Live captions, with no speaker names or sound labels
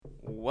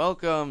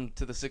Welcome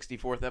to the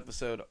 64th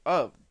episode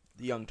of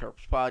the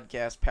YoungTerps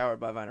podcast,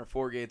 powered by Viner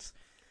Fourgates.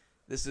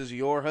 This is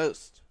your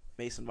host,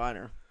 Mason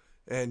Viner.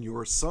 And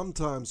your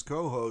sometimes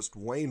co-host,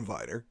 Wayne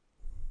Viner.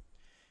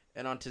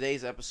 And on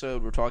today's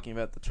episode, we're talking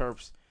about the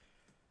Terps,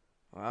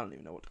 I don't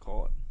even know what to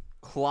call it,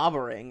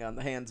 clobbering on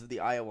the hands of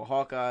the Iowa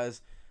Hawkeyes,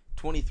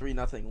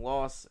 23-0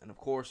 loss, and of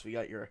course, we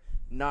got your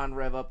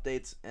non-rev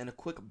updates and a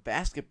quick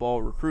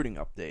basketball recruiting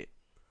update.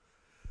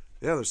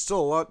 Yeah, there's still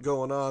a lot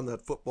going on.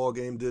 That football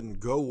game didn't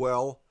go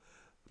well.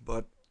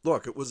 But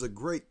look, it was a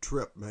great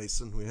trip,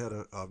 Mason. We had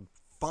a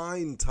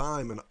fine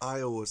time in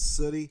Iowa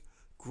City.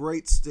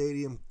 Great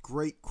stadium,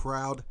 great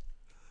crowd.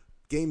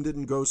 Game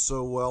didn't go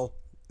so well.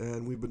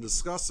 And we've been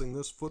discussing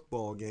this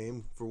football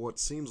game for what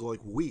seems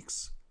like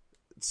weeks.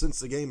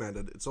 Since the game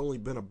ended, it's only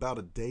been about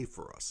a day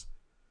for us.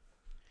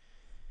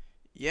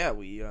 Yeah,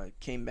 we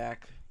came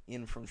back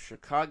in from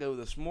Chicago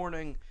this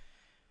morning.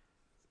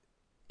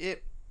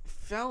 It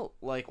felt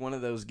like one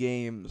of those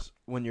games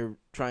when you're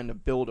trying to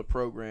build a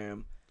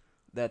program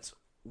that's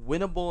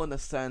winnable in a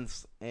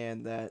sense,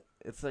 and that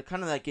it's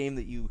kind of that game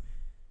that you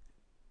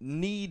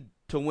need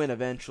to win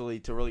eventually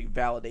to really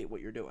validate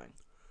what you're doing.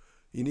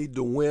 You need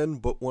to win,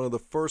 but one of the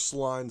first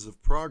lines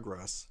of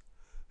progress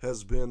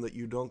has been that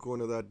you don't go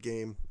into that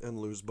game and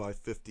lose by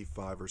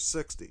 55 or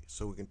 60.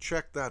 So we can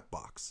check that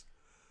box.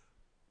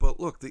 But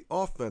look, the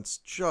offense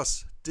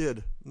just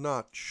did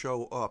not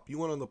show up. You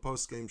went on the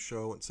post-game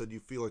show and said you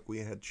feel like we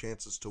had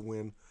chances to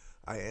win.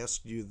 I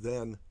asked you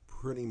then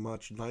pretty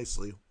much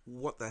nicely,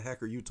 what the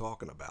heck are you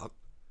talking about?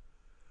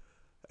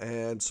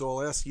 And so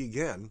I'll ask you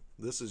again,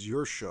 this is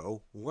your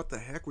show, what the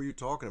heck were you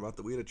talking about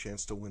that we had a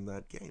chance to win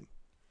that game?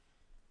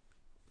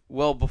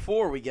 Well,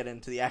 before we get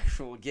into the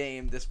actual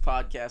game, this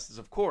podcast is,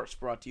 of course,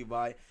 brought to you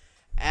by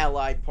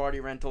Allied Party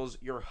Rentals,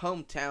 your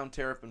hometown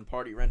Terrapin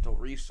party rental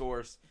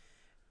resource.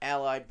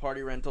 Allied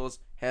Party Rentals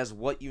has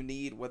what you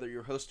need, whether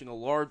you're hosting a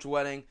large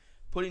wedding,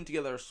 putting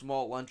together a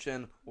small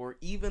luncheon, or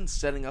even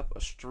setting up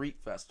a street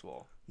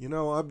festival. You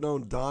know, I've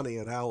known Donnie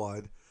at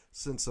Allied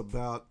since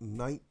about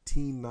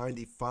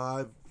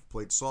 1995.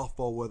 Played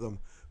softball with him.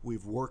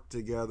 We've worked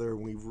together.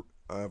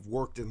 I've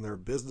worked in their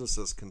business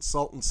as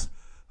consultants.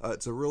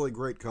 It's a really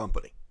great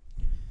company.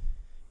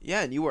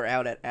 Yeah, and you were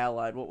out at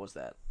Allied, what was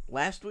that,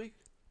 last week?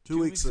 2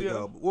 weeks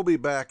ago. We'll be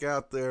back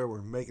out there.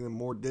 We're making them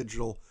more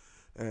digital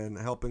and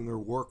helping their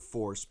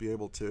workforce be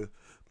able to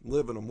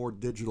live in a more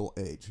digital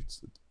age.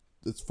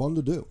 It's fun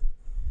to do.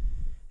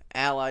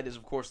 Allied is,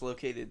 of course,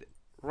 located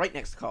right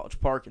next to College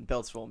Park in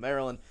Beltsville,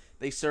 Maryland.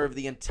 They serve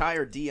the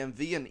entire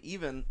DMV, and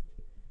even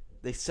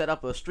they set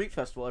up a street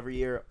festival every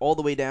year all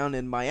the way down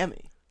in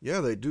Miami. Yeah,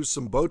 they do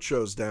some boat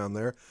shows down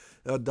there.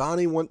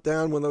 Donnie went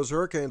down when those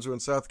hurricanes were in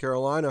South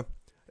Carolina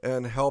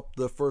and helped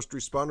the first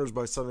responders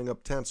by setting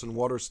up tents and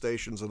water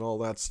stations and all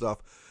that stuff.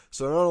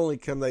 So not only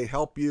can they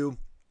help you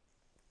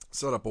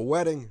set up a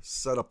wedding,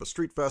 set up a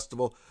street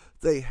festival,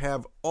 they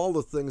have all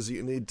the things that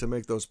you need to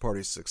make those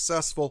parties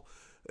successful,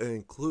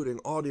 including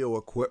audio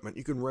equipment.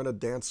 You can rent a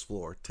dance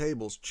floor,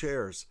 tables,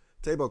 chairs,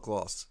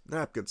 tablecloths,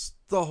 napkins,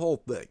 the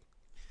whole thing.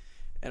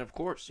 And of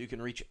course, you can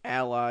reach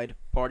Allied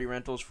Party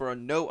Rentals for a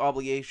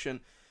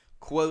no-obligation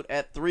quote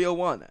at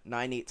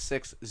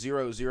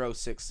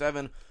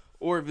 301-986-0067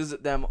 or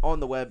visit them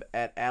on the web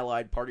at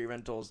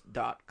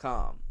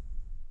alliedpartyrentals.com.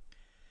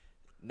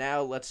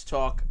 Now let's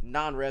talk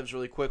non-revs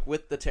really quick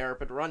with the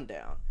Terrapin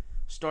Rundown.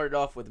 Started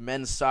off with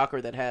men's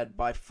soccer that had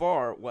by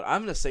far what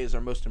I'm going to say is their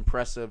most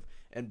impressive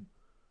and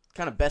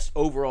kind of best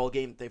overall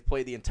game that they've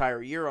played the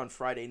entire year on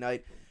Friday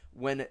night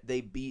when they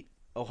beat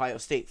Ohio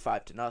State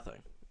 5-0.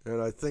 And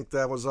I think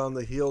that was on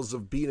the heels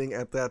of beating,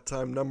 at that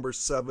time, number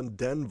 7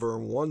 Denver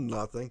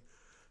 1-0.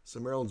 So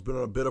Maryland's been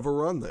on a bit of a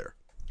run there.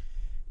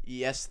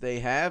 Yes,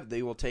 they have.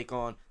 They will take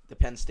on the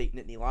Penn State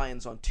Nittany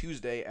Lions on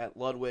Tuesday at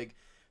Ludwig.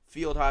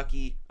 Field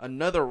hockey,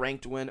 another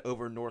ranked win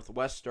over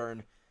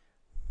Northwestern.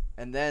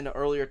 And then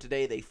earlier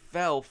today, they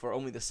fell for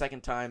only the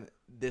second time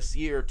this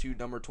year to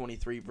number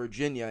 23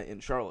 Virginia in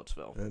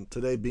Charlottesville. And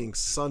today being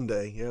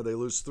Sunday, they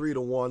lose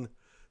 3-1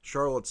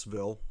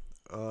 Charlottesville.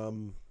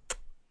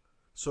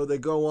 So they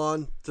go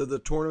on to the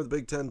tournament, the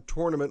Big Ten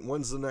tournament.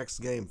 When's the next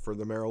game for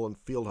the Maryland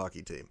field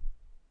hockey team?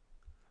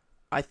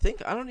 I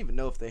don't even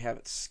know if they have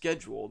it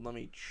scheduled. Let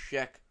me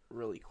check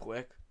really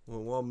quick.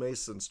 Well, while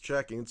Mason's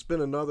checking, it's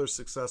been another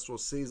successful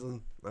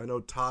season. I know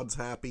Todd's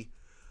happy.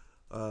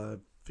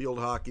 Field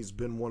hockey's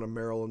been one of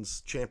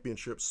Maryland's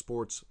championship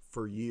sports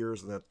for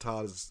years, and that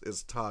Todd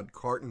is Todd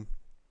Carton.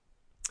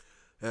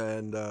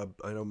 And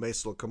I know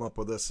Mason will come up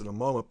with this in a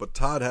moment, but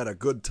Todd had a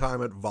good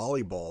time at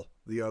volleyball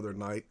the other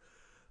night.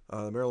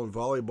 The Maryland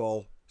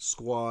volleyball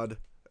squad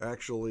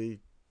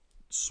actually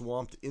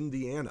swamped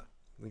Indiana.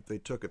 I think they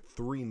took it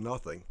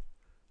 3-0.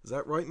 Is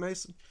that right,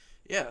 Mason?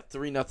 Yeah,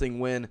 3-0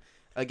 win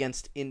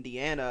against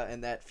Indiana,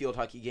 and that field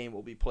hockey game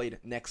will be played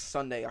next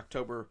Sunday,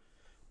 October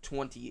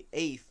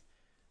 28th.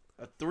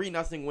 A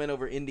 3-0 win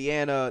over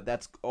Indiana,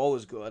 that's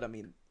always good. I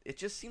mean, it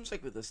just seems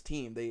like with this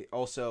team, they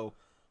also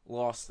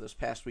lost this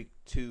past week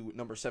to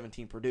number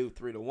 17 Purdue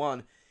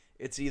 3-1.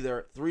 It's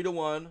either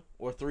 3-1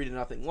 or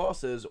 3-0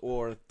 losses,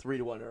 or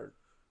 3-1 or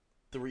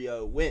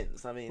 3-0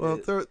 wins. I mean, Well,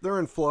 they're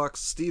in flux.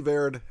 Steve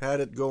Aird had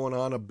it going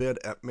on a bit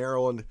at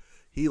Maryland.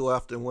 He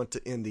left and went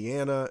to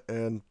Indiana.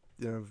 And,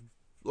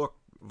 look,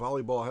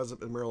 volleyball hasn't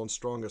been Maryland's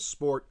strongest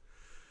sport.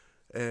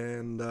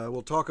 And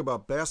we'll talk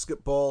about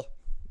basketball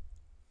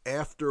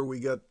after we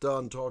get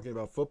done talking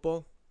about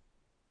football.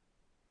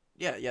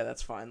 Yeah,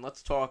 that's fine.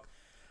 Let's talk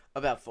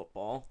about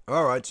football.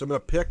 All right, so I'm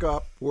going to pick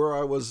up where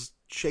I was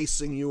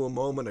chasing you a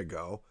moment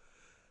ago.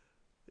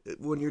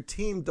 When your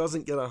team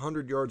doesn't get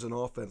 100 yards in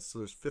offense, so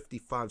there's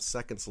 55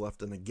 seconds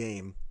left in the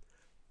game,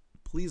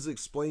 please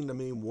explain to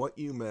me what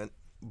you meant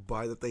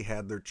by that they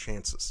had their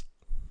chances.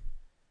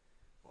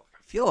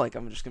 I feel like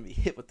I'm just going to be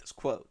hit with this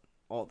quote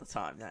all the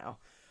time now.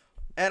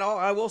 And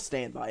I will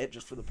stand by it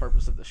just for the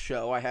purpose of the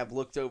show. I have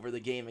looked over the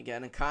game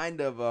again and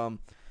kind of,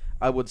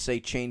 I would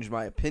say, changed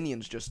my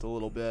opinions just a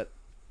little bit.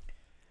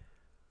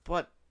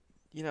 But,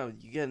 you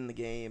get in the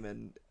game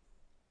and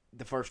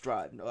the first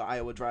drive,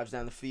 Iowa drives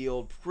down the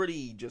field,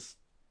 pretty just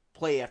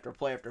play after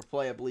play after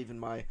play. I believe in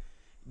my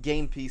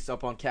game piece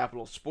up on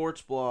Capital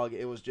Sports blog,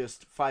 it was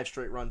just 5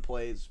 straight run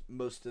plays,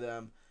 most of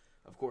them,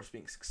 of course,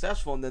 being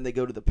successful. And then they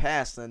go to the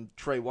pass, and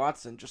Trey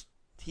Watson just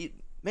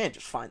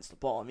finds the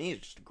ball. I mean, he's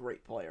just a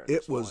great player.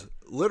 It was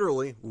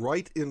literally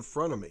right in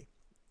front of me.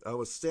 I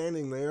was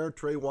standing there.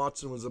 Trey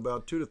Watson was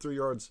about 2 to 3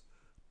 yards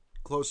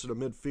closer to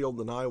midfield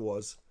than I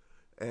was.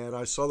 And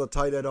I saw the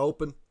tight end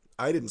open.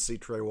 I didn't see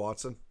Trey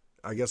Watson.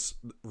 I guess,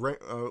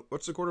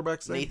 what's the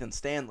quarterback's name? Nathan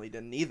Stanley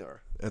didn't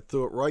either. And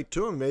threw it right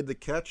to him, made the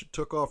catch,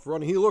 took off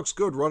running. He looks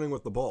good running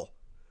with the ball.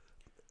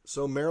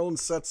 So Maryland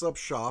sets up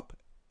shop,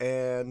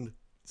 and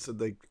so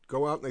they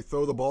go out and they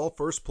throw the ball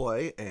first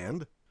play,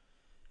 and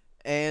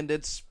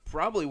it's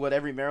probably what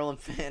every Maryland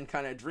fan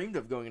kind of dreamed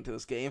of going into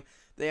this game.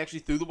 They actually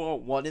threw the ball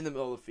one in the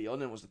middle of the field,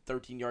 and it was a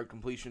 13-yard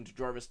completion to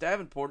Jarvis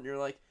Davenport, and you're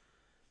like,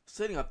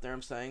 sitting up there,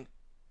 I'm saying,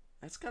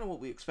 that's kind of what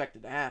we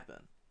expected to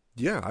happen.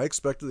 Yeah, I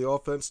expected the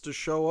offense to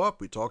show up.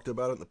 We talked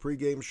about it in the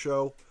pregame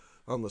show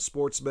on the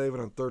Sports Maven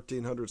on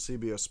 1300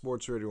 CBS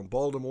Sports Radio in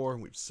Baltimore.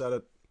 We've said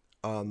it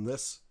on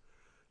this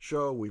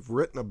show. We've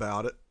written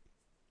about it.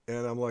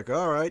 And I'm like,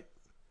 all right,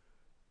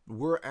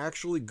 we're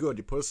actually good.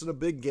 You put us in a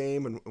big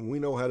game, and we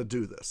know how to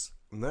do this.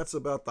 And that's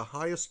about the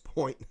highest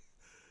point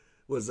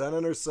was that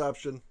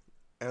interception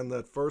and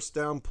that first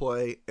down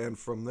play. And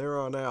from there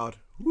on out,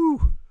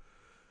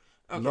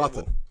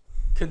 nothing. Well,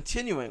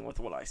 continuing with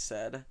what I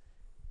said,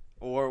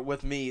 or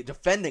with me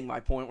defending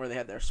my point where they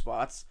had their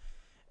spots,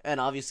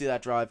 and obviously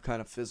that drive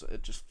kind of fizzled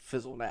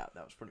out.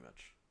 That was pretty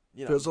much,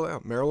 fizzle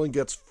out. Maryland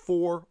gets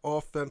 4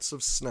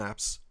 offensive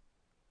snaps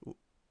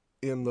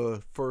in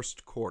the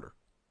first quarter.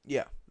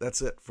 Yeah.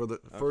 That's it for the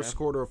first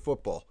quarter of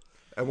football.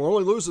 And we're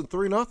only losing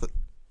 3-0.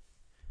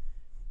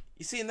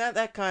 You see, and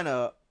that kind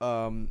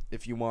of,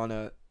 if you want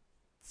to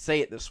say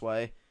it this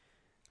way,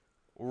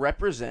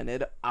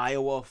 represented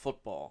Iowa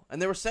football.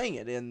 And they were saying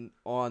it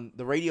on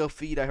the radio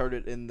feed. I heard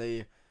it in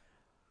the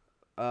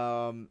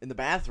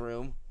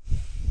bathroom,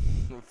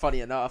 funny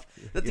enough,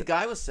 that the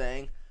guy was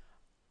saying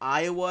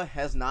Iowa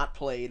has not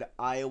played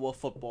Iowa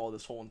football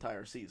this whole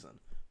entire season.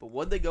 But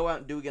what did they go out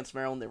and do against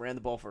Maryland? They ran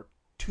the ball for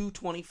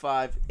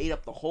 225, ate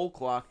up the whole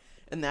clock,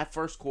 and that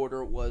first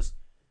quarter was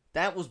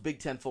Big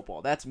Ten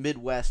football. That's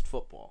Midwest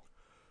football.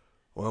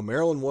 Well,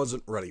 Maryland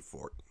wasn't ready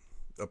for it,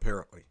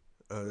 apparently.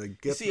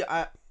 You see,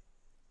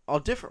 I'll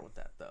differ with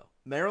that, though.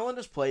 Maryland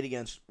has played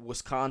against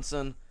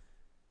Wisconsin,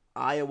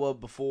 Iowa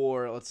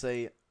before, let's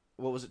say,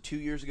 what was it, 2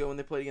 years ago when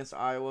they played against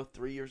Iowa,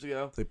 3 years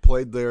ago? They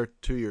played there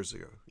 2 years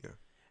ago, yeah.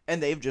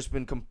 And they've just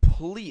been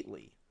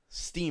completely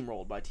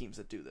steamrolled by teams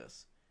that do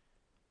this.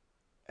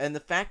 And the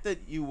fact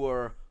that you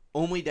were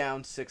only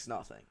down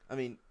 6-0. I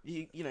mean,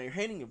 you're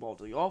handing the ball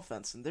to the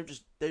offense, and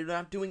they're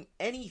not doing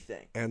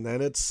anything. And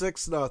then it's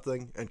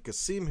 6-0, and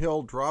Kasim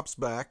Hill drops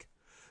back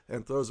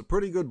and throws a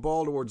pretty good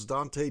ball towards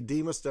Dante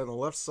Demas down the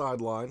left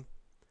sideline,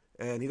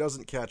 and he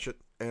doesn't catch it.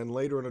 And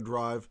later in a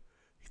drive,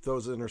 he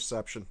throws an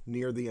interception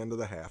near the end of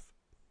the half.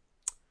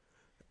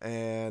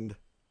 And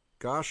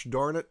gosh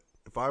darn it,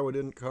 if Iowa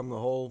didn't come the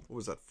whole,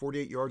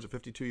 48 yards or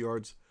 52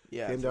 yards?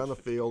 Yeah, came down the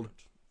field,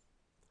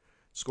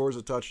 scores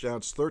a touchdown.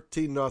 It's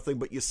 13-0,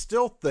 but you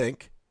still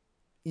think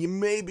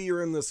maybe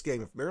you're in this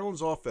game. If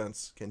Maryland's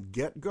offense can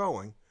get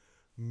going,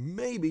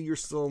 maybe you're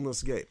still in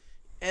this game.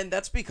 And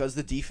that's because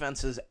the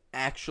defense is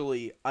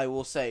actually, I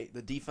will say,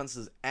 the defense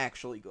is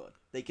actually good.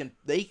 They can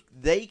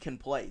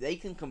play. They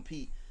can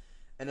compete.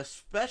 And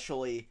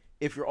especially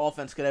if your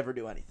offense could ever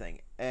do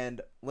anything.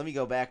 And let me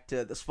go back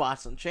to the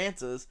spots and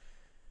chances.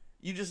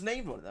 You just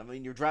named one of them. I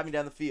mean, you're driving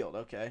down the field.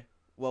 Okay.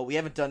 Well, we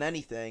haven't done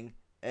anything,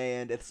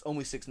 and it's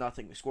only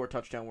 6-0. We score a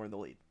touchdown. We're in the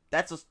lead.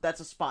 That's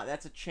a spot.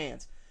 That's a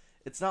chance.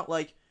 It's not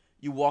like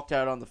you walked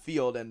out on the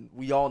field, and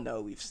we all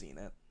know we've seen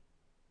it.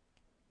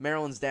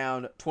 Maryland's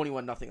down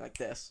 21-0 like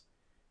this,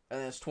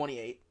 and then it's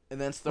 28, and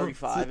then it's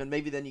 35, and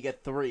maybe then you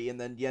get 3, and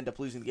then you end up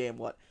losing the game,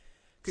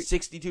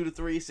 62-3,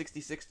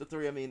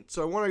 66-3? I mean,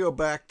 so I want to go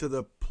back to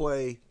the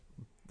play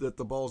that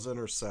the ball's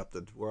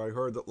intercepted, where I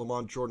heard that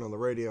Lamont Jordan on the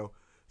radio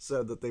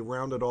said that they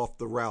rounded off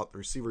the route. The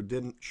receiver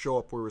didn't show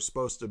up where he was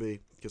supposed to be.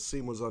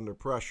 Kasim was under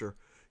pressure.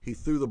 He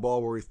threw the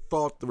ball where he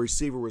thought the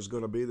receiver was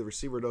going to be. The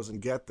receiver doesn't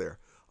get there.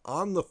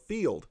 On the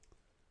field,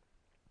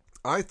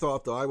 I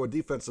thought the Iowa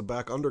defensive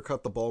back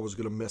undercut the ball, was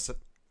going to miss it,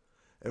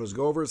 and was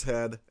go over his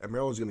head, and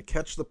Maryland was going to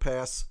catch the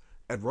pass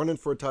and run in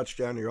for a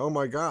touchdown. And you're, oh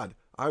my God,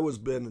 Iowa's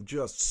been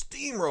just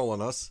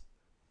steamrolling us,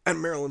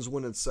 and Maryland's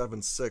winning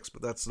 7-6,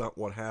 but that's not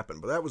what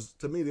happened. But that was,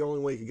 to me, the only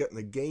way you could get in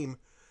the game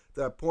at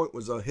that point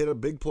was hit a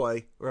big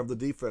play or have the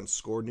defense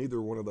score.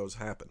 Neither one of those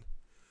happened.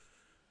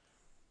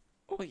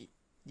 Well,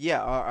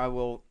 yeah, I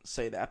will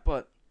say that,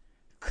 but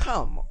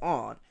come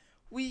on.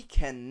 We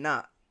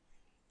cannot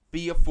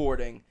be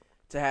affording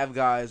to have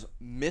guys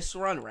miss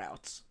run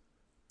routes.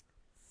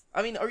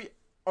 I mean,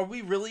 are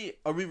we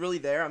really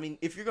there? I mean,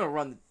 if you're going to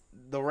run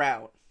the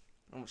route,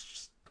 I almost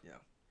just,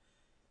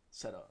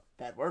 said a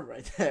bad word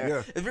right there.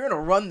 Yeah. If you're going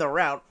to run the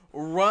route,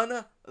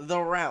 run the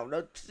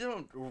route.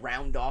 Don't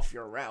round off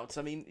your routes.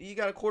 I mean, you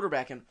got a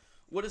quarterback, and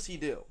what does he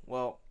do?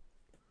 Well,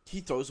 he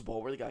throws the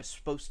ball where the guy's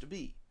supposed to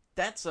be.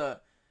 That's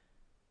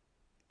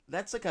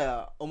like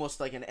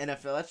almost like an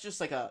NFL. That's just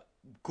like a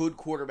good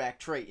quarterback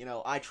trait.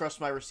 I trust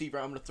my receiver.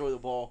 I'm going to throw the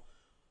ball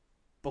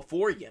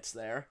before he gets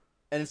there,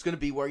 and it's going to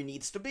be where he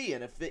needs to be.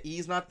 And if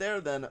he's not there,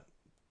 then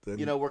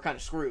we're kind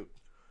of screwed.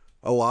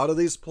 A lot of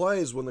these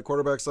plays, when the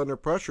quarterback's under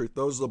pressure, he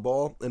throws the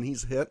ball and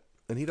he's hit,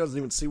 and he doesn't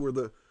even see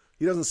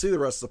he doesn't see the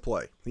rest of the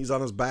play. He's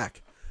on his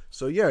back.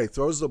 So yeah, he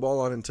throws the ball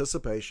on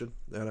anticipation,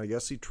 and I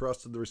guess he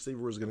trusted the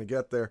receiver was going to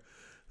get there.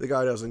 The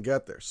guy doesn't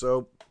get there.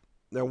 So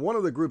now one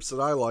of the groups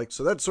that I like,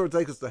 so that sort of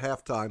takes us to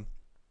halftime.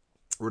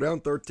 We're down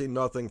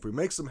 13-0. If we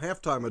make some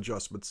halftime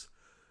adjustments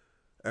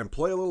and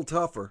play a little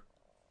tougher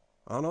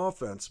on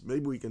offense,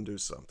 maybe we can do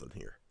something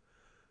here.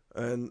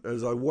 And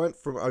as I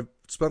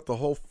spent the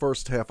whole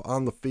first half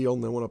on the field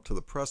and then went up to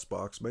the press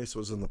box. Mesa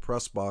was in the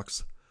press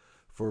box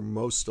for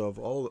most of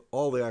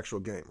all the actual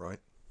game, right?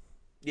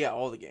 Yeah,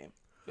 all the game.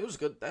 It was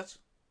good. That's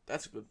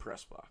a good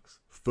press box.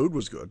 Food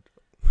was good.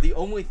 The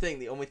only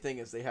thing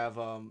is they have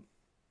kind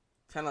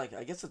of like,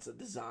 I guess it's a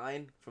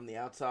design from the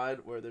outside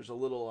where there's a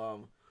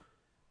little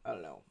I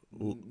don't know,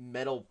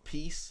 metal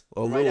piece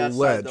right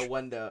outside the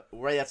window.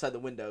 Right outside the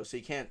window, so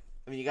you can't.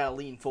 I mean, you gotta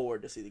lean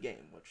forward to see the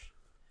game, which.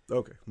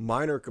 Okay,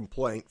 minor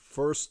complaint.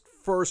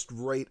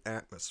 First-rate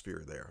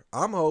atmosphere there.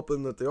 I'm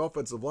hoping that the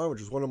offensive line,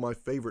 which is one of my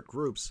favorite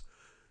groups,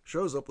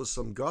 shows up with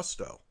some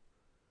gusto.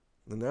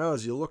 And now,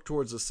 as you look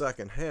towards the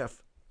second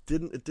half,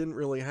 it didn't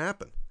really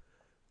happen.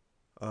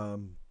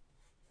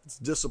 It's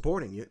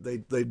disappointing.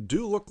 They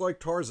do look like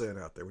Tarzan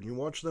out there. When you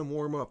watch them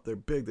warm up, they're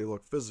big, they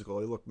look physical,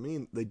 they look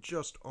mean. They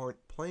just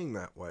aren't playing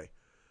that way.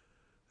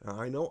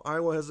 I know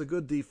Iowa has a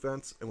good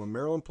defense, and when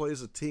Maryland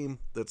plays a team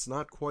that's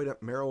not quite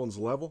at Maryland's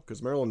level,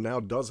 because Maryland now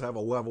does have a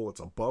level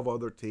that's above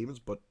other teams,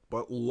 but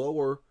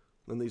lower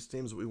than these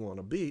teams that we want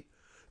to beat,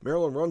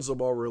 Maryland runs the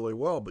ball really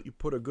well, but you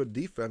put a good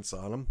defense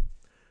on them,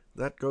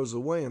 that goes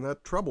away, and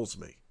that troubles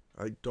me.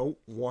 I don't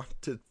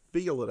want to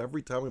feel that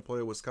every time we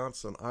play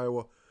Wisconsin and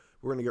Iowa,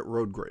 we're going to get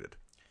road graded.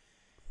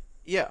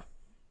 Yeah,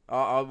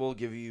 I will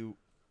give you.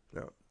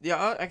 Yeah,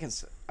 yeah,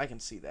 I can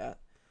see that.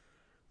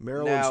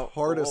 Maryland's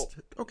hardest.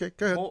 Okay,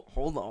 go ahead.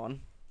 Hold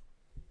on.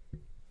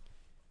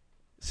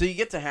 So you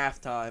get to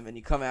halftime and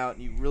you come out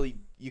and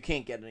you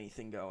can't get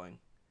anything going.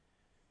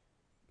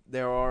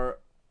 There are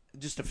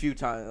just a few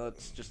times.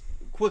 Let's just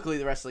quickly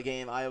the rest of the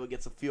game. Iowa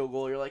gets a field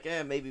goal. You're like,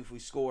 maybe if we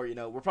score,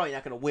 we're probably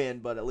not going to win,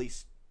 but at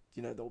least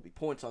there will be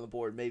points on the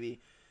board. Maybe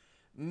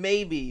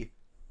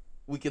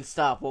we can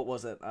stop. What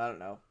was it? I don't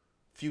know.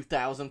 Few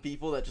thousand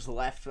people that just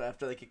left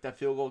after they kicked that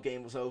field goal.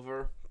 Game was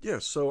over. Yeah,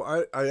 so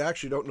I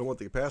actually don't know what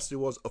the capacity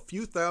was. A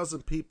few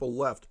thousand people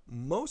left.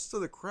 Most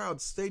of the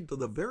crowd stayed to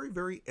the very,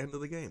 very end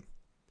of the game.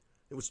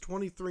 It was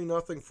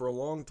 23-0 for a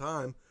long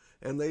time,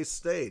 and they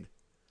stayed.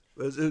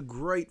 It was a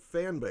great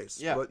fan base.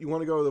 Yeah. But you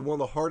want to go to one of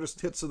the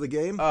hardest hits of the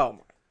game? Oh,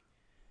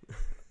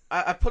 my.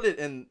 I put it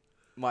in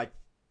my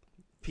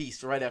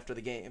piece right after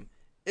the game.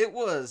 It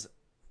was,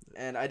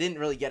 and I didn't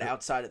really get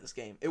outside of this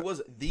game, it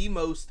was the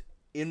most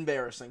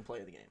embarrassing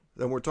play of the game.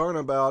 Then we're talking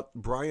about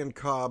Brian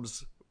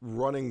Cobb's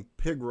running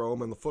pig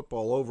roam and the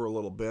football over a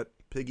little bit.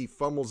 Piggy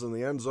fumbles in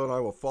the end zone.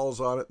 Iowa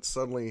falls on it. And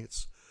suddenly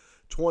it's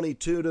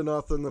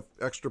 22-0. The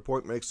extra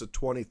point makes it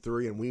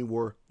 23, and we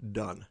were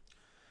done.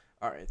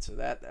 All right, so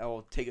that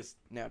will take us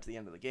now to the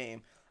end of the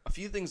game. A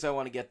few things I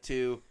want to get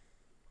to.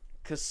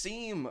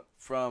 Kasim,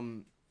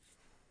 from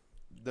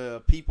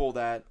the people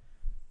that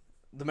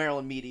the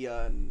Maryland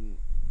media and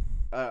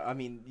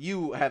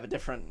you have a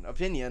different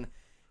opinion.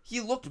 He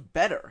looked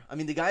better. I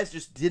mean, the guys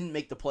just didn't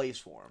make the plays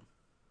for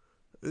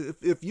him.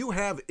 If you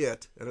have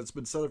it, and it's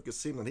been said of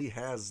Kasim that he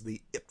has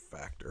the it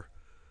factor,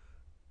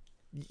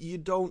 you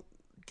don't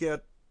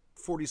get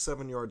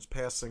 47 yards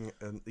passing,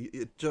 and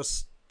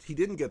he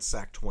didn't get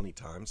sacked 20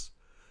 times.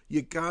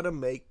 You got to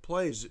make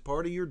plays.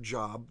 Part of your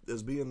job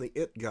as being the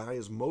it guy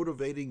is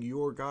motivating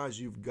your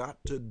guys. You've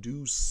got to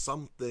do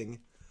something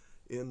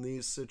in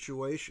these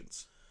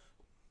situations.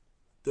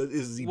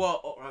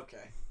 Well,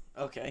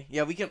 okay.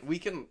 Yeah, we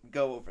can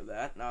go over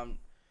that. And I'm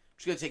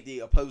just going to take the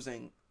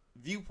opposing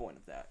viewpoint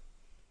of that.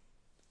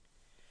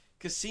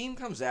 Kasim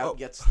comes out,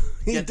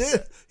 He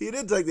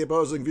did take the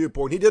opposing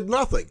viewpoint. He did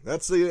nothing.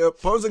 That's the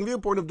opposing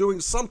viewpoint of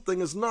doing something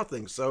is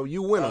nothing. So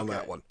you win on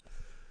that one.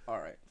 All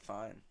right,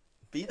 fine.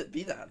 Be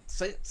that.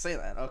 Say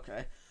that.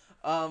 Okay.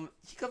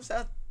 He comes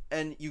out,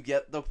 and you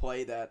get the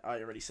play that I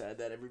already said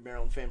that every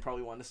Maryland fan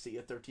probably wanted to see,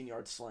 a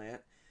 13-yard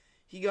slant.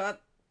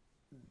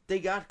 They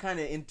got kind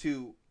of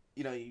into,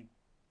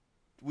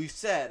 we've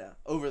said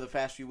over the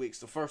past few weeks,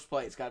 the first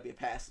play, it's got to be a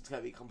pass, it's got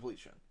to be a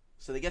completion.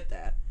 So they get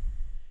that.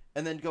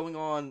 And then going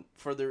on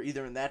further,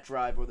 either in that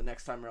drive or the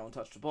next time Maryland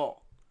touched the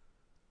ball,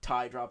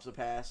 Ty drops a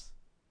pass,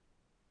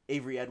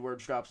 Avery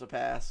Edwards drops a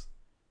pass,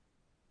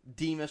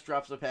 Demas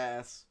drops a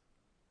pass,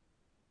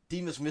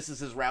 Demas misses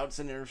his route, it's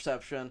an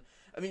interception.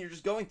 I mean, you're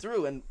just going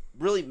through, and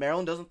really,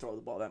 Maryland doesn't throw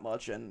the ball that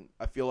much, and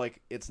I feel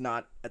like it's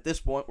not, at this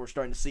point, we're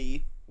starting to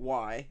see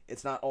why.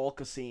 It's not all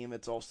Kasim,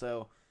 it's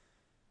also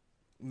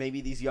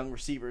maybe these young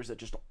receivers that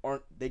just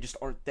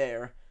aren't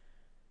there.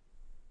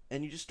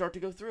 And you just start to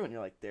go through, and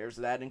you're like, there's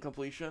that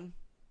incompletion.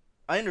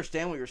 I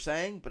understand what you're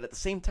saying, but at the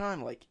same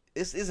time, like,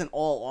 this isn't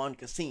all on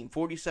Kasim.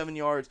 47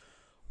 yards,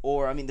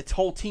 the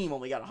whole team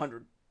only got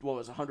 100,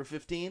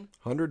 115?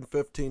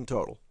 115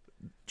 total.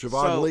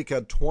 Javon Leak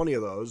had 20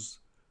 of those.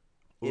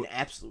 In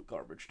absolute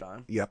garbage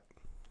time. Yep.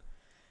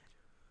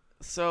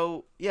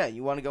 So, yeah,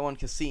 you want to go on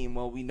Kasim.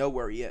 Well, we know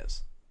where he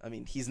is. I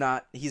mean, he's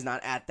not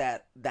at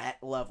that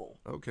level.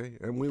 Okay,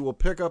 and we will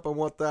pick up on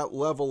what that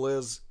level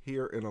is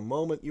here in a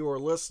moment. You are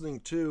listening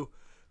to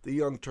the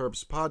Young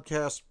Terps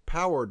podcast,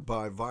 powered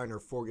by Viner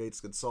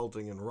Fourgates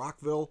Consulting in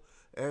Rockville,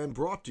 and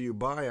brought to you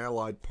by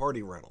Allied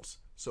Party Rentals.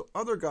 So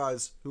other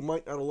guys who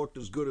might not have looked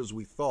as good as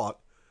we thought,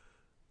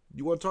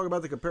 you want to talk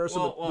about the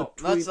comparison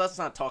between... Let's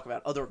not talk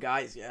about other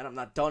guys yet. I'm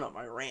not done on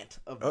my rant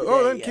of the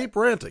day then yet. Keep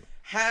ranting.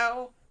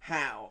 How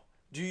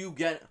do you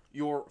get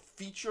your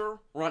feature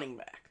running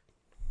back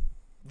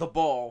the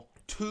ball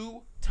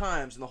 2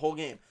 times in the whole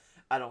game?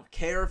 I don't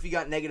care if you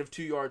got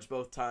 -2 yards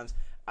both times.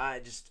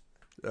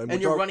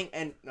 You're running,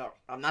 and no,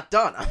 I'm not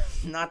done.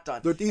 I'm not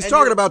done. He's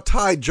talking about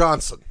Ty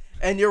Johnson.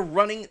 And you're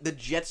running the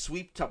jet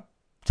sweep to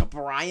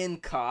Brian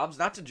Cobbs,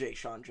 not to Jay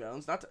Sean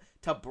Jones, not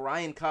to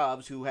Brian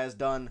Cobbs, who has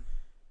done,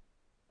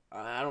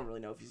 I don't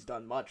really know if he's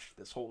done much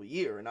this whole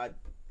year. And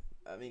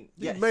he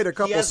made a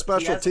couple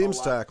special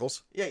teams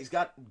tackles. Yeah, he's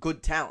got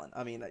good talent.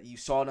 I mean, you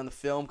saw it in the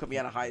film coming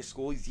out of high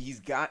school.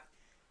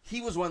 He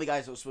was one of the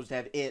guys that was supposed to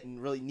have it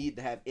and really need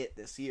to have it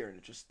this year,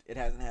 and it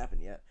hasn't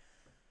happened yet.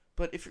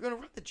 But if you're going to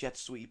run the jet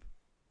sweep,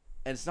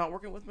 and it's not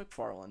working with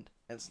McFarland,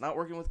 and it's not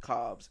working with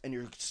Cobbs, and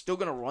you're still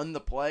going to run the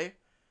play,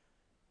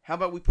 how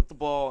about we put the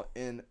ball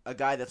in a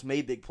guy that's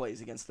made big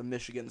plays against the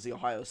Michigans, the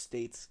Ohio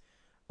States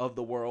of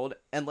the world,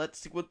 and let's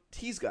see what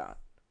he's got.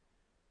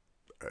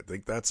 I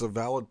think that's a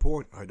valid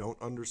point. I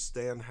don't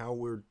understand how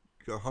we're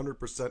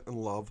 100% in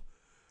love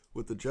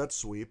with the jet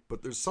sweep,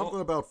 but there's something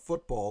about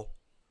football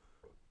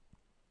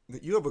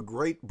that you have a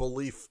great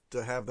belief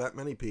to have that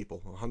many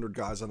people, 100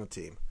 guys on a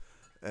team,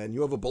 and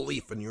you have a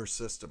belief in your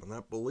system, and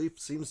that belief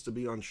seems to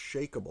be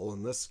unshakable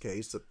in this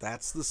case, that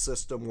that's the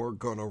system we're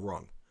going to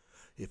run.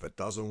 If it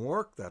doesn't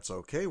work, that's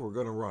okay, we're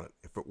going to run it.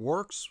 If it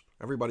works,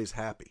 everybody's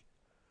happy.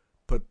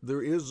 But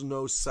there is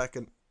no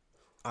second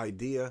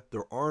idea.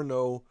 There are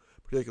no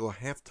particular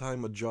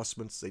halftime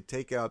adjustments. They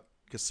take out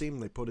Kasim,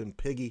 they put in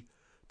Piggy.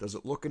 Does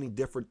it look any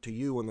different to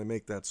you when they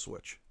make that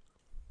switch?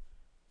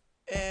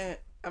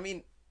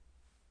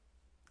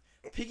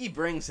 Piggy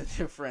brings a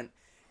different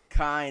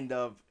kind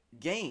of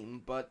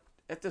game, but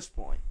at this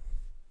point,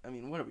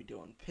 what are we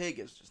doing? Pig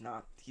is just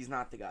he's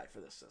not the guy for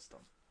this system.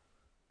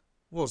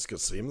 Well, is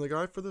Kasim the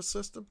guy for this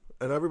system?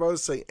 And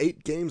everybody's saying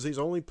 8 games. He's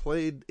only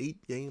played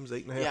 8 games,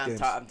 8.5 games.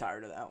 Yeah, I'm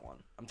tired of that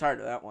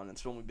one.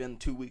 It's only been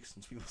 2 weeks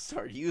since people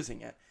started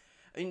using it.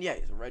 He's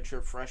a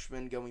redshirt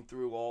freshman going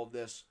through all of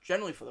this,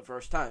 generally for the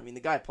first time.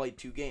 the guy played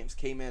 2 games,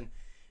 came in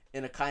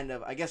a kind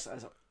of, I guess,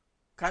 as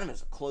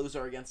a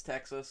closer against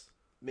Texas.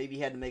 Maybe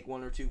he had to make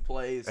 1 or 2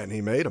 plays. And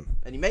he made them.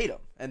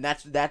 And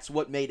that's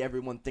what made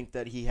everyone think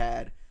that he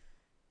had,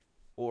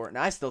 and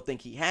I still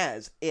think he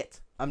has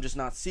it. I'm just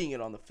not seeing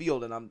it on the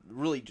field, and I'm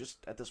really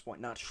just, at this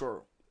point, not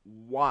sure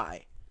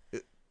why.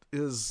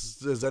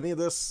 Is any of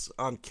this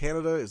on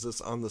Canada? Is this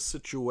on the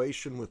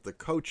situation with the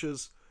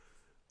coaches?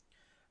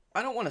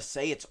 I don't want to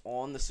say it's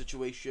on the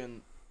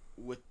situation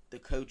with the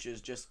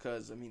coaches just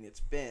because, it's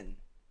been...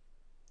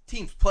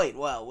 Teams played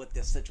well with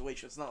this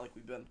situation. It's not like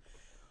we've been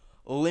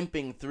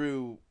limping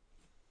through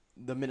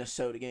the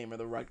Minnesota game or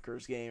the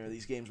Rutgers game or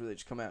these games where they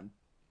just come out and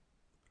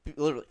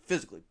literally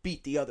physically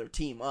beat the other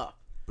team up.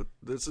 But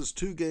this is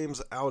 2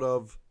 games out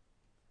of...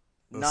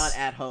 Not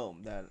at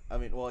home.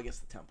 I guess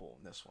the Temple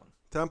in this one.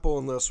 Temple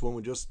in this one,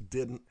 we just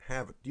didn't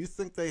have it. Do you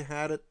think they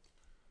had it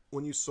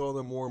when you saw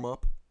them warm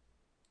up?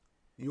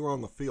 You were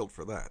on the field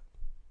for that.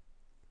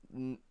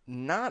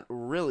 Not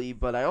really,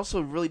 but I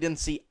also really didn't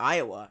see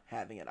Iowa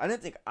having it. I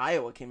didn't think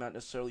Iowa came out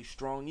necessarily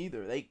strong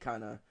either. They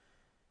kind of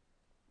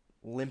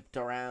limped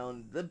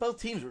around. Both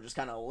teams were just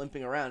kind of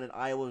limping around, and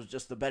Iowa was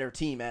just the better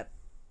team at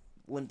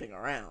limping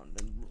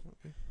around. And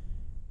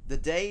the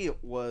day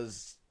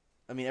was,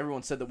 I mean,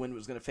 everyone said the wind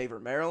was going to favor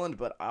Maryland,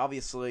 but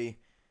obviously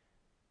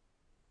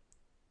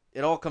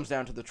it all comes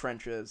down to the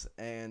trenches,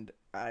 and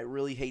I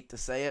really hate to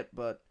say it,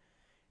 but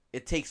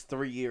it takes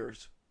 3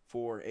 years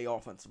for a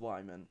offensive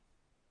lineman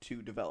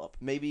to develop.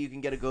 Maybe you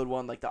can get a good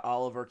one like the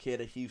Oliver kid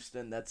at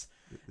Houston that's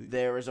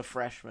there as a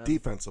freshman.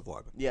 Defensive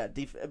lineman. Yeah,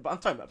 I'm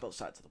talking about both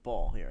sides of the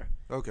ball here.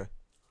 Okay.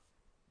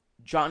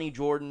 Johnny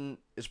Jordan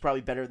is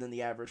probably better than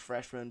the average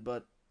freshman,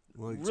 but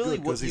Well, it's really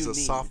good because what he's you a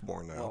need,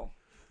 sophomore now. Well,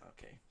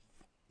 okay.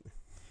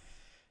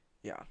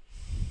 Yeah.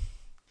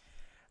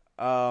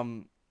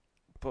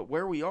 But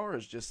where we are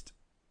is just,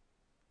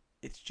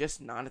 it's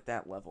just not at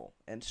that level.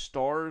 And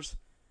stars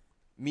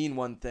mean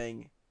one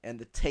thing, and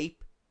the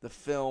tape, the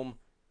film,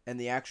 and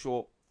the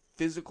actual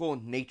physical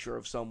nature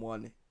of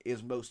someone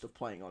is most of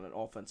playing on an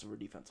offensive or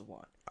defensive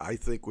line. I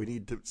think we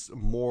need some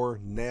more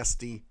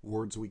nasty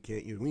words we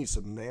can't use. We need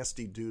some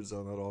nasty dudes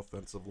on that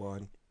offensive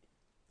line.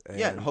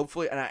 And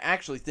hopefully, and I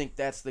actually think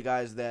that's the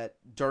guys that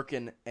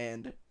Durkin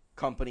and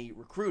company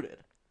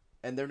recruited.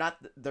 And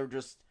they're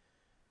just,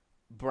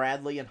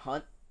 Bradley and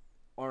Hunt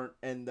aren't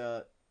in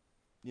the,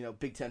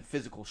 Big Ten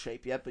physical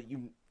shape yet, but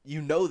you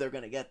know they're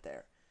going to get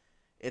there.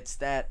 It's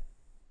that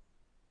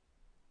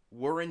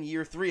we're in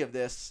year 3 of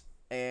this,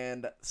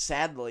 and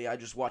sadly, I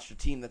just watched a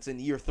team that's in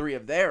year 3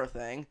 of their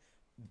thing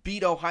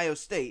beat Ohio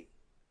State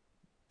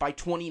by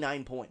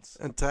 29 points.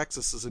 And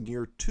Texas is in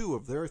year 2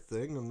 of their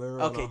thing, and they're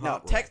on a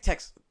hot roll.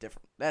 Texas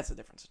different. That's a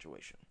different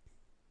situation.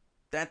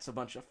 That's a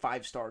bunch of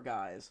 5-star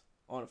guys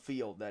on a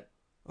field that.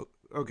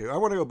 Okay, I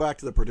want to go back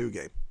to the Purdue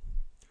game.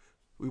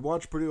 We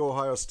watched Purdue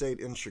Ohio State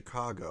in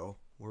Chicago,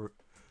 where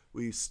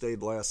we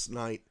stayed last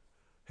night.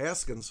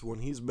 Haskins, when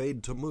he's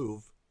made to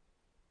move,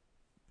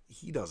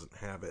 he doesn't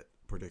have it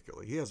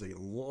particularly. He has a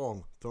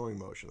long throwing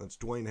motion. That's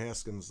Dwayne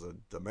Haskins,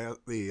 the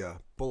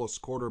Bullis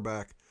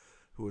quarterback,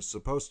 who was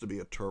supposed to be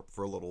a Terp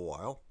for a little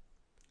while.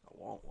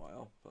 A long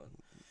while, but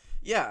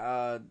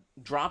yeah,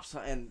 drops,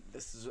 and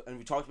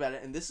we talked about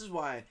it, and this is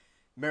why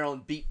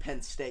Maryland beat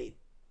Penn State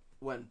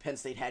when Penn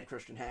State had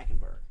Christian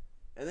Hackenberg,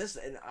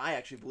 and I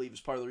actually believe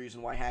is part of the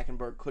reason why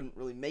Hackenberg couldn't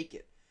really make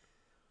it.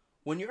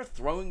 When you're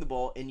throwing the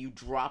ball and you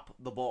drop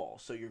the ball,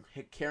 so you're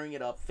carrying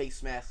it up,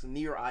 face mask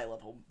near eye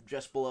level,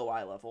 just below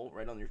eye level,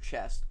 right on your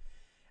chest,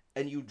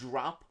 and you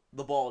drop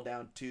the ball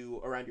down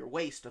to around your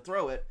waist to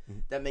throw it,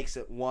 that makes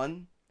it,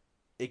 1,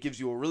 it gives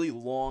you a really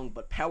long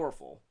but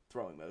powerful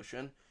throwing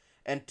motion,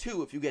 and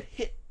 2, if you get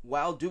hit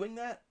while doing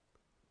that,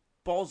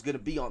 ball's going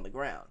to be on the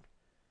ground.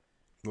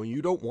 Well,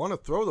 you don't want to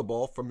throw the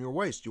ball from your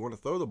waist. You want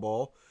to throw the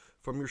ball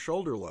from your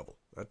shoulder level.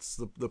 That's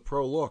the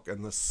pro look,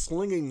 and the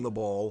slinging the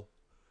ball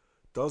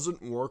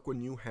doesn't work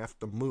when you have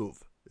to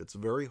move. It's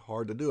very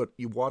hard to do it.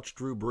 You watch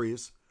Drew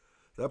Brees.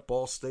 That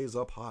ball stays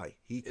up high.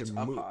 He can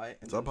move.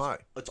 It's up high.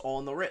 It's all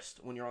on the wrist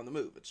when you're on the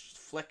move. It's just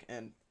flick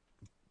and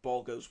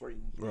ball goes where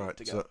you need it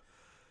to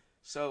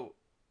go.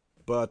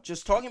 But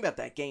just talking about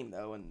that game,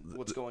 though, and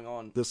what's going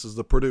on. This is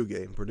the Purdue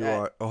game,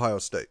 Ohio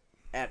State.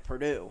 At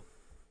Purdue,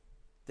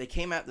 they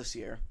came out this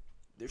year.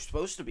 They're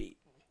supposed to be,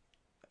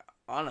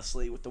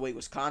 honestly, with the way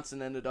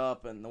Wisconsin ended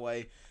up and the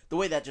way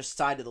that just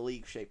side of the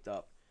league shaped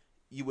up,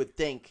 you would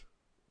think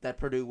that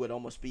Purdue would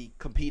almost be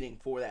competing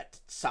for that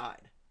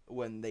side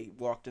when they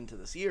walked into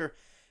this year.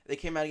 They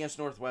came out against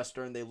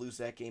Northwestern. They lose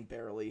that game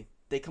barely.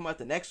 They come out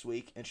the next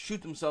week and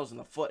shoot themselves in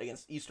the foot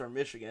against Eastern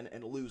Michigan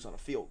and lose on a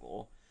field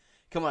goal.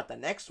 Come out the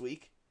next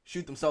week,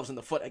 shoot themselves in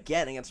the foot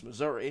again against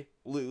Missouri,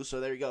 lose.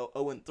 So there you go,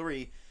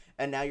 0-3.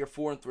 And now you're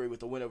 4-3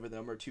 with a win over the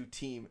number 2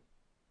 team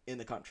in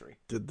the country.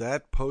 Did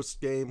that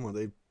post game where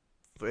the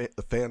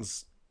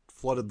fans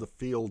flooded the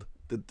field,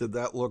 did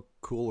that look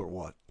cool or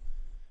what?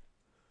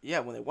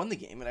 Yeah, when they won the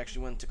game, it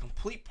actually went into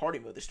complete party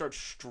mode. They started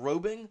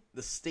strobing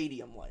the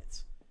stadium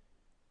lights.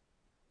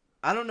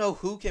 I don't know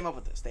who came up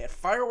with this. They had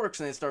fireworks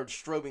and they started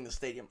strobing the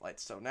stadium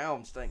lights. So now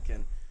I'm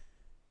thinking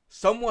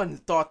someone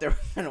thought they were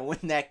going to win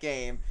that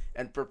game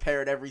and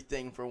prepared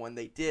everything for when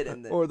they did.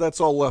 Or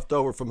that's all left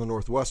over from the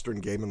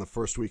Northwestern game in the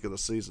first week of the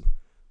season.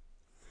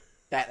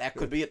 That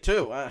could be it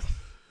too. I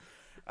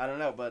don't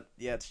know, but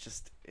yeah,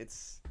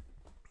 it's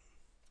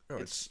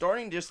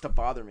starting just to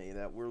bother me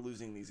that we're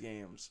losing these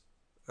games.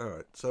 All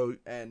right, so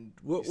and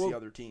we'll see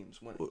other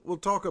teams winning. We'll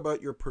talk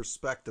about your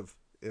perspective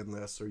in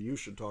this, or you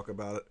should talk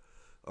about it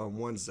on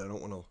Wednesday. I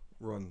don't want to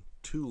run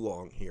too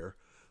long here,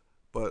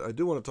 but I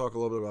do want to talk a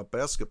little bit about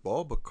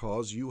basketball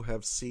because you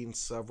have seen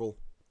several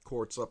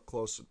courts up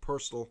close and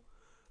personal.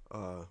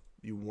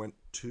 We went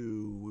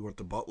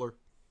to Butler.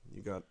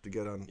 You got to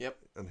get on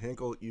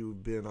Hinkle.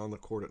 You've been on the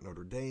court at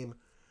Notre Dame,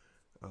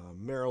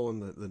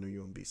 Maryland, the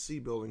new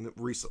UMBC building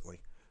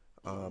recently.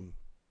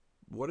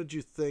 What did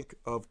you think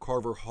of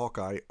Carver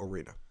Hawkeye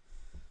Arena?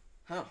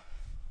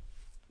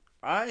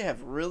 I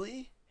have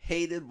really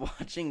hated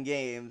watching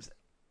games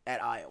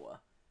at Iowa.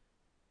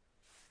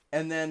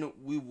 And then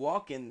we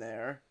walk in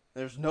there.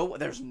 There's no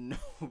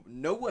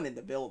one in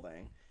the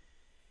building.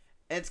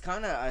 And it's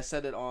kind of, I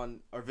said it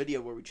on our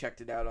video where we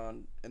checked it out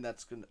on, and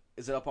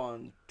is it up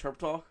on Terp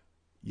Talk?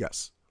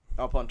 Yes.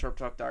 Up on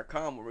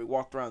terptalk.com where we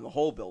walked around the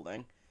whole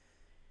building.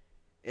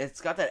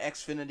 It's got that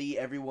Xfinity.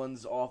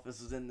 Everyone's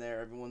office is in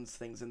there. Everyone's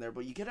things in there.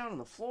 But you get out on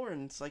the floor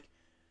and it's like,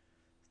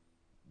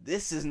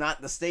 this is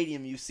not the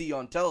stadium you see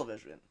on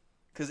television.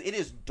 Because it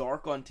is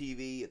dark on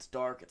TV. It's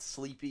dark. It's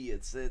sleepy.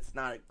 It's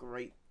not a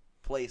great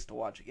place to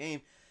watch a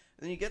game.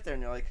 And then you get there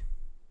and you're like,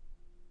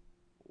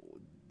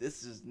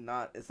 this is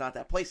not. It's not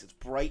that place. It's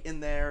bright in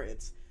there.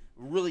 It's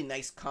really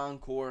nice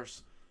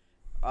concourse.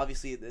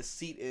 Obviously, the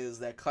seat is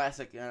that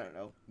classic, I don't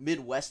know,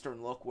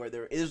 Midwestern look where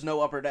there is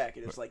no upper deck.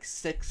 It is like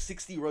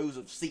 60 rows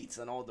of seats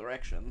in all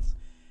directions.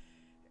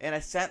 And I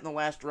sat in the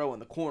last row in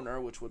the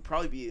corner, which would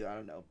probably be, I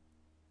don't know,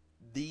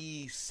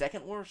 the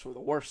second worst or the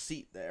worst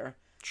seat there.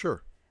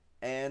 Sure.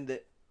 And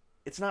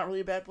it's not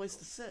really a bad place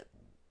to sit.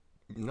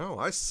 No,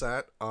 I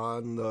sat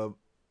on the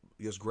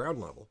ground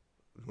level,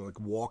 like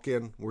walk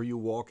in where you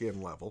walk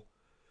in level,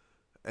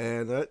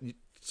 and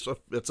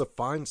it's a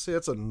fine seat.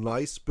 It's a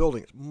nice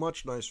building. It's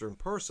much nicer in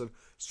person.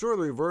 Sort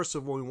of the reverse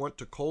of when we went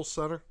to Kohl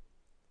Center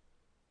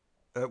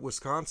at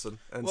Wisconsin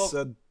and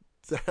said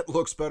that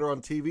looks better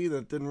on TV than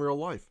it did in real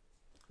life.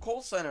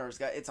 Kohl Center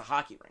it's a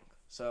hockey rink,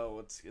 so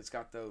it's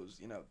got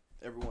those,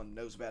 everyone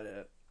knows about it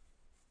at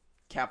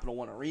Capital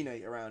One Arena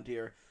around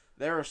here.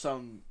 There are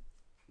some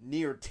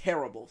near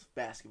terrible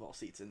basketball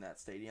seats in that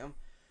stadium.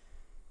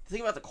 The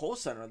thing about the Kohl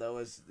Center, though,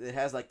 is it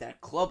has like that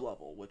club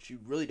level, which you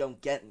really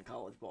don't get in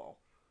college ball.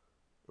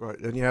 Right,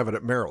 and you have it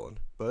at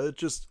Maryland. But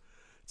it's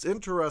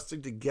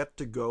interesting to get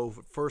to go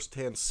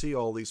firsthand, see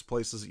all these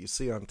places that you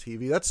see on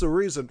TV. That's the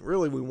reason,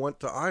 really, we went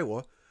to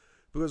Iowa,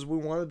 because we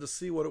wanted to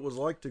see what it was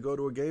like to go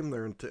to a game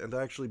there and to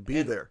actually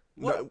be there.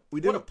 What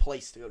a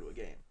place to go to a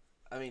game.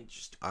 I mean,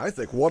 I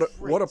think what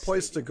a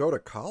place to go to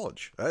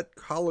college. At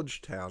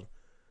College Town,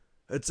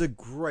 it's a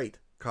great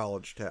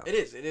college town. It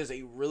is. It is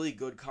a really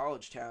good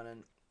college town,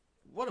 and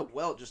what a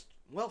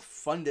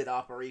well-funded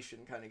operation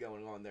kind of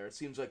going on there. It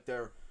seems like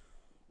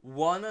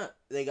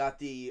they got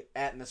the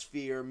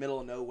atmosphere, middle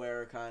of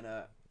nowhere kind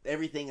of.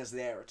 Everything is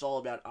there. It's all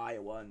about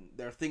Iowa, and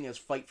their thing is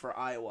fight for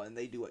Iowa, and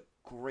they do a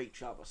great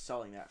job of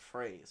selling that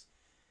phrase.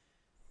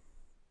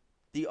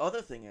 The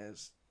other thing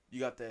is, you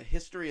got the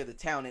history of the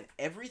town, and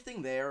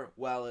everything there,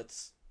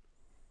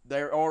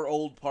 there are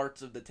old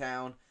parts of the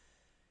town.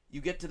 You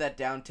get to that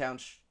downtown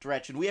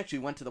stretch, and we actually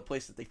went to the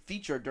place that they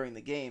featured during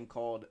the game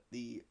called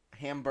the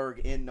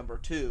Hamburg Inn No.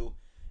 2,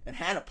 and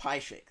had a pie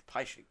shake.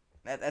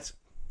 That's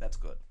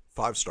good.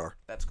 5-star.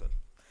 That's good.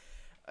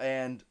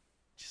 And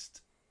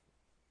just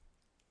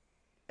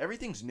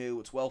everything's new.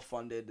 It's well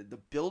funded. The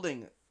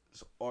building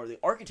or the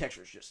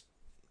architecture is just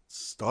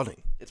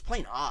stunning. It's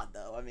plain odd,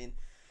 though. I mean,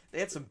 they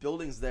had some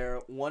buildings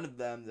there. One of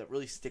them that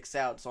really sticks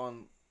out. It's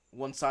on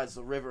one side is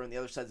the river and the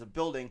other side is a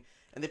building,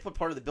 and they put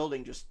part of the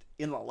building just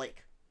in the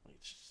lake.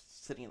 It's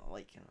just sitting in the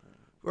lake.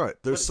 Right.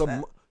 There's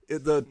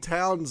the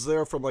town's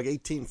there from like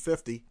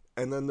 1850,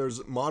 and then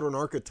there's modern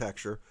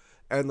architecture,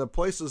 and the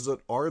places that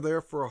are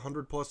there for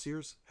 100+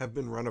 years have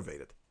been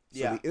renovated.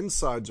 So the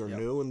insides are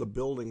new and the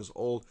building's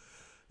old.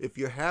 If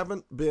you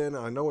haven't been,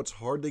 I know it's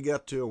hard to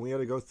get to, and we had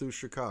to go through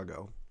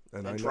Chicago.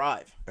 And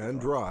drive.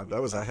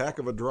 That was a heck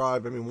of a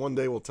drive. I mean, one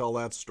day we'll tell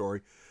that story,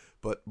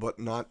 but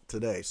not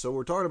today. So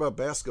we're talking about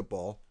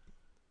basketball,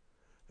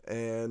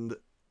 and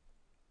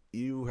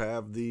you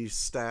have the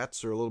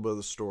stats or a little bit of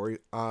the story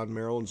on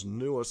Maryland's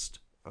newest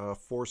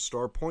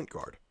 4-star point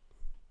guard.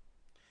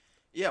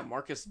 Yeah,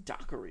 Marcus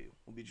Dockery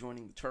will be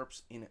joining the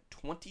Terps in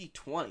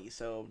 2020.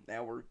 So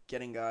now we're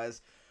getting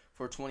guys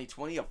for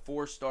 2020. A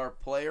 4-star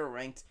player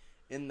ranked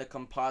in the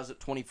composite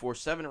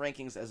 24/7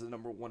 rankings as the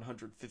number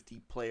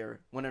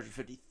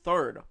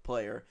 153rd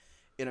player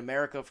in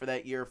America for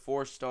that year.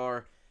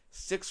 4-star,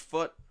 6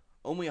 foot,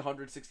 only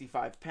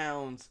 165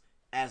 pounds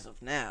as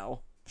of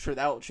now. I'm sure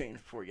that will change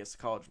before he gets to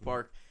College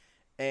Park.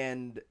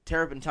 And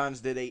Terrapin Times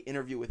did an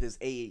interview with his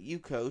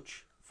AAU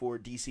coach for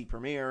DC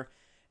Premier,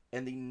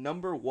 and the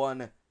number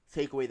one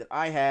takeaway that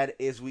I had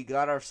is we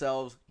got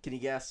ourselves, can you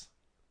guess,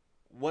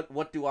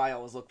 what do I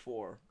always look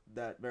for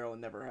that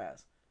Maryland never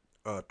has?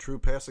 A true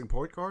passing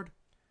point guard?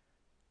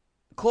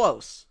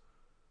 Close.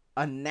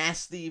 A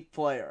nasty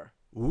player.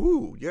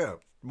 Ooh, yeah.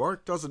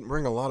 Mark doesn't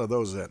bring a lot of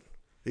those in.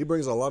 He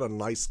brings a lot of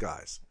nice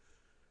guys.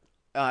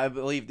 I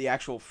believe the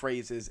actual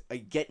phrase is a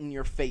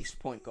get-in-your-face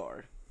point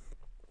guard.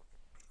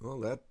 Well,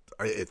 that,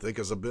 I think,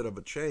 is a bit of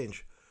a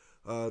change.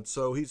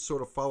 So he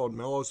sort of followed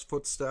Melo's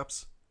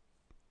footsteps.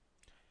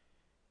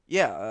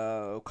 Yeah,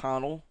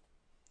 O'Connell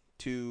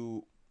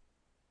was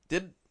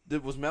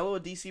Melo a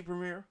DC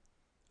Premier?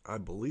 I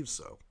believe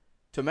so.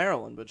 To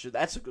Maryland, but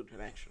that's a good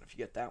connection if you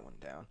get that one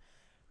down.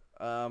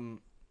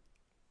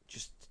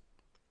 Just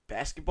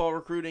basketball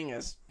recruiting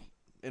is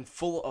in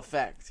full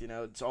effect.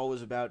 It's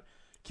always about,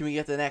 can we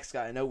get the next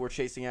guy? I know we're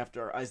chasing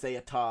after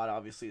Isaiah Todd,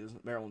 obviously, is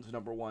Maryland's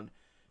number one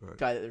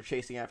guy that they're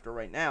chasing after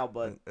right now.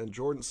 But and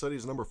Jordan said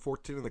he's number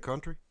 14 in the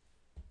country?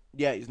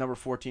 Yeah, he's number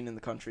 14 in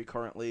the country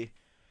currently.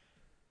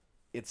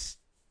 It's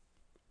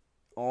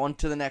on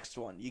to the next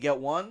one. You get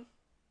one,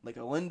 like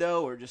a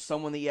Lindo or just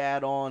someone that you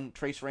add on,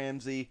 Trace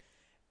Ramsey,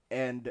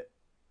 and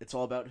it's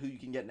all about who you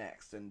can get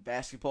next. And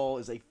basketball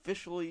is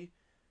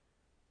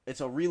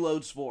it's a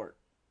reload sport.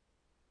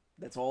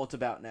 That's all it's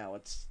about now.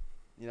 It's,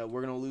 we're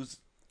going to lose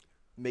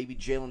maybe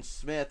Jalen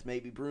Smith,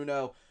 maybe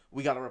Bruno.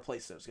 We got to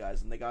replace those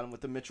guys. And they got them with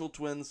the Mitchell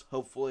twins,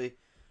 hopefully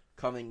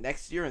coming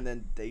next year. And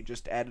then they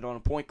just added on a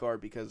point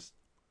guard because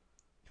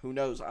who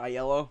knows,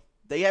 Aiello.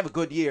 They have a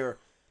good year,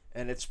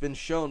 and it's been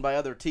shown by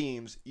other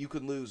teams you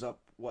can lose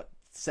up,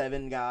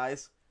 7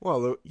 guys?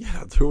 Well,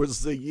 there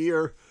was the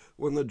year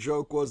when the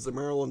joke was the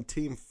Maryland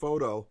team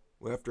photo,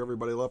 after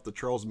everybody left, the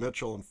Charles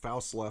Mitchell and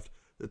Faust left,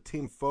 the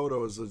team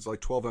photo is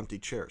like 12 empty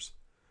chairs,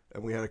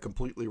 and we had to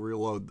completely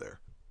reload there.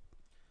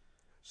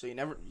 So you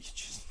never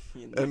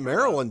in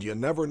Maryland, you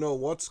never know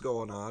what's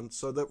going on.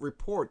 So that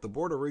report, the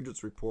Board of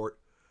Regents report,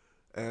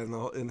 and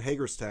in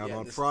Hagerstown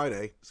on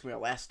Friday. It's going to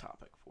be our last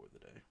topic for the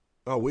day.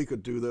 Oh, we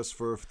could do this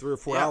for 3 or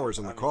 4 hours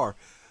in the car.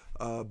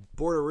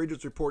 Board of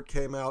Regents report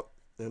came out,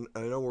 and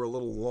I know we're a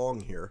little long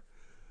here.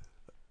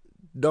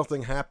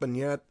 Nothing happened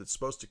yet. It's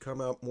supposed to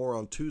come out more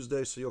on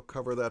Tuesday, so you'll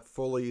cover that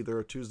fully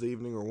either Tuesday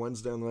evening or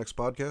Wednesday on the next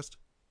podcast?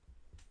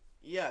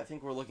 Yeah, I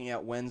think we're looking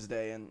at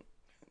Wednesday, and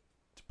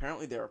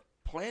apparently they're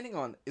planning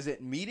on, is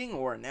it meeting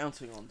or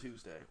announcing on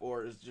Tuesday?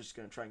 Or is it just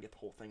going to try and get the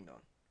whole thing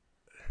done?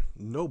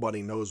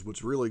 Nobody knows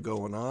what's really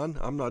going on.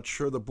 I'm not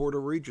sure the Board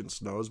of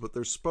Regents knows, but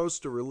they're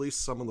supposed to release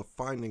some of the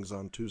findings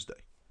on Tuesday.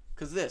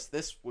 Because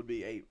this would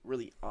be a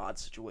really odd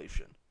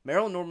situation.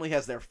 Maryland normally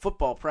has their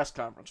football press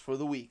conference for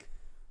the week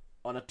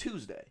on a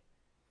Tuesday.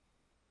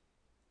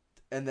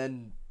 And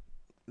then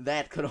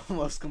that could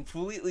almost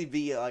completely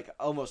be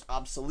almost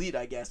obsolete,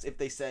 I guess, if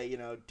they say,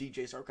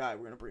 DJ Sarkai, we're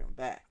going to bring him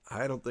back.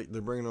 I don't think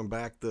they're bringing him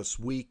back this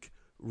week.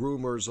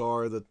 Rumors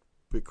are that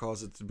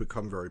because it's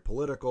become very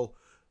political,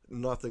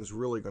 nothing's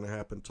really going to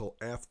happen until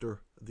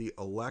after the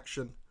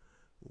election,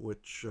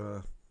 which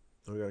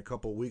we got a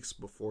couple weeks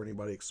before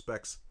anybody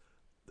expects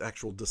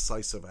actual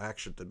decisive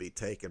action to be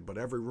taken. But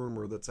every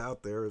rumor that's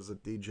out there is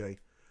that DJ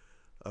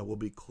will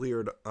be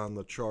cleared on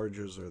the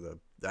charges or the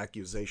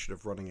accusation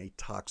of running a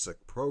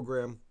toxic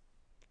program.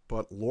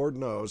 But Lord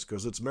knows,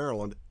 because it's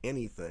Maryland,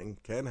 anything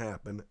can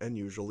happen and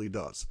usually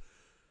does.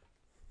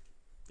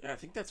 Yeah, I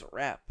think that's a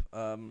wrap.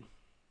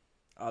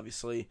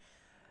 Obviously.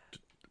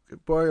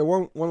 Boy,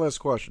 one last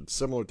question.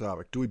 Similar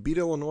topic. Do we beat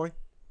Illinois?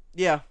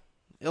 Yeah.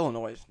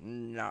 Illinois is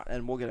not,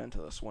 and we'll get into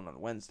this one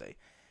on Wednesday,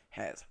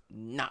 has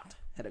not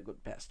had a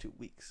good past 2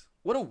 weeks.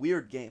 What a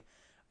weird game.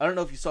 I don't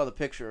know if you saw the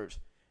pictures.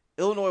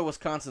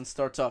 Illinois-Wisconsin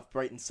starts off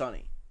bright and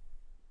sunny.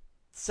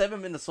 7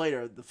 minutes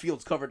later, the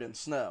field's covered in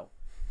snow.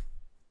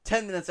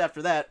 10 minutes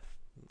after that,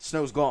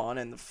 snow's gone,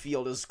 and the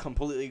field is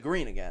completely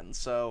green again.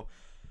 So,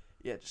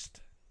 yeah,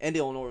 and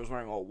Illinois was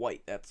wearing all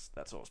white. That's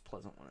always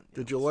pleasant.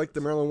 Did you like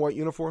the Maryland white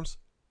uniforms?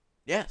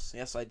 Yes,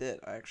 I did.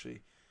 It's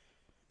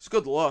a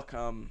good look.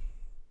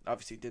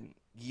 Obviously, it didn't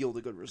yield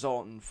a good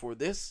result, and for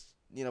this,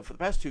 for the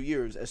past 2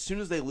 years, as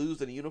soon as they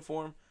lose in a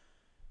uniform,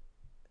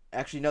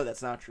 actually, no,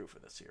 that's not true for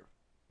this year.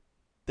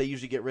 They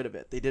usually get rid of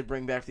it. They did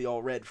bring back the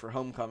all-red for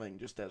homecoming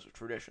just as a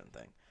tradition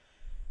thing.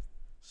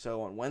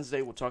 So on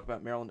Wednesday, we'll talk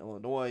about Maryland,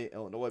 Illinois.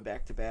 Illinois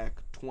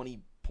back-to-back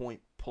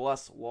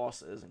 20-point-plus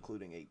losses,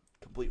 including a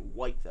complete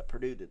wipe that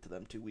Purdue did to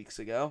them 2 weeks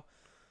ago.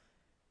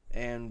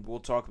 And we'll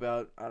talk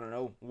about, I don't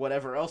know,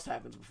 whatever else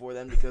happens before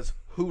then, because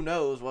who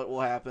knows what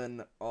will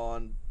happen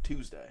on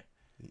Tuesday.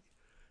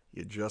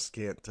 You just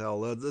can't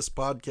tell. This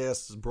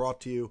podcast is brought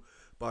to you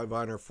by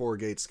Viner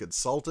Four-Gates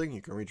Consulting.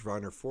 You can reach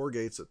Viner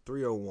Four-Gates at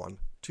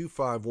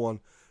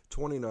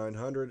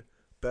 301-251-2900.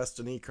 Best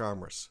in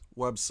e-commerce,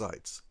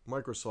 websites,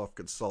 Microsoft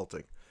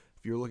Consulting.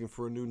 If you're looking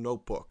for a new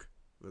notebook,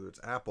 whether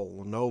it's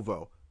Apple,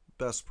 Lenovo,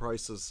 best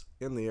prices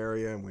in the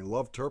area, and we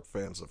love Terp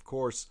fans, of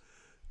course.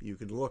 You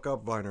can look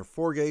up Viner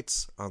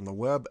Four-Gates on the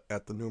web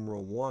at the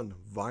numeral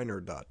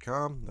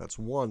 1viner.com. That's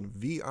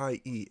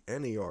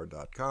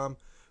 1viner.com.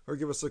 Or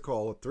give us a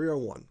call at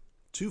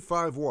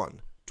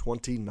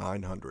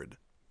 301-251-2900.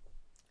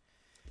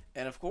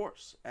 And of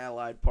course,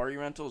 Allied Party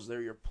Rentals,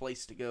 they're your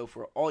place to go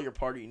for all your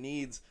party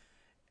needs.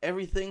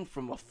 Everything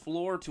from a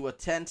floor to a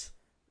tent,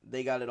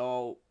 they got it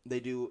all. They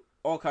do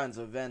all kinds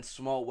of events,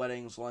 small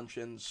weddings,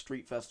 luncheons,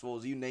 street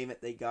festivals, you name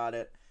it, they got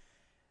it.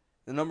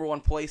 The number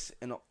one place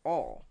in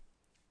all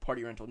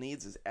party rental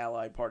needs is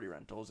Allied Party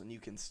Rentals, and you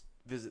can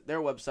visit their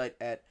website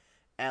at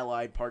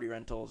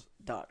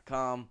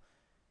alliedpartyrentals.com.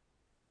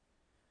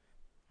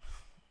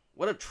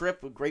 What a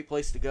trip, a great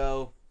place to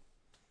go,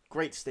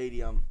 great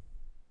stadium.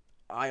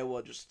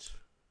 Iowa just...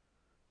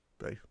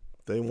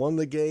 They won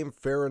the game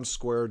fair and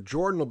square.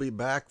 Jordan will be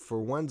back for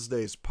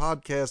Wednesday's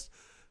podcast.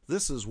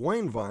 This is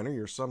Wayne Viner,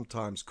 your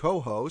sometimes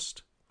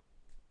co-host.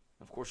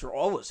 Of course, you're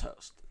always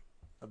host.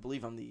 I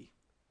believe I'm the...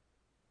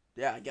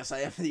 Yeah, I guess I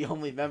am the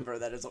only member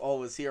that is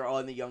always here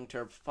on the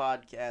YoungTerps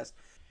podcast.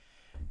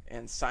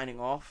 And signing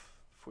off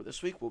for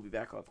this week, we'll be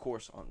back, of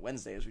course, on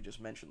Wednesday, as we just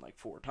mentioned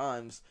 4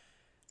 times,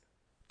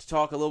 to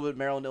talk a little bit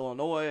Maryland,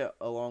 Illinois,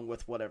 along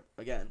with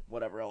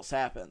whatever else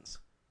happens.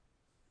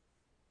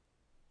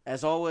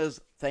 As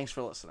always, thanks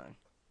for listening.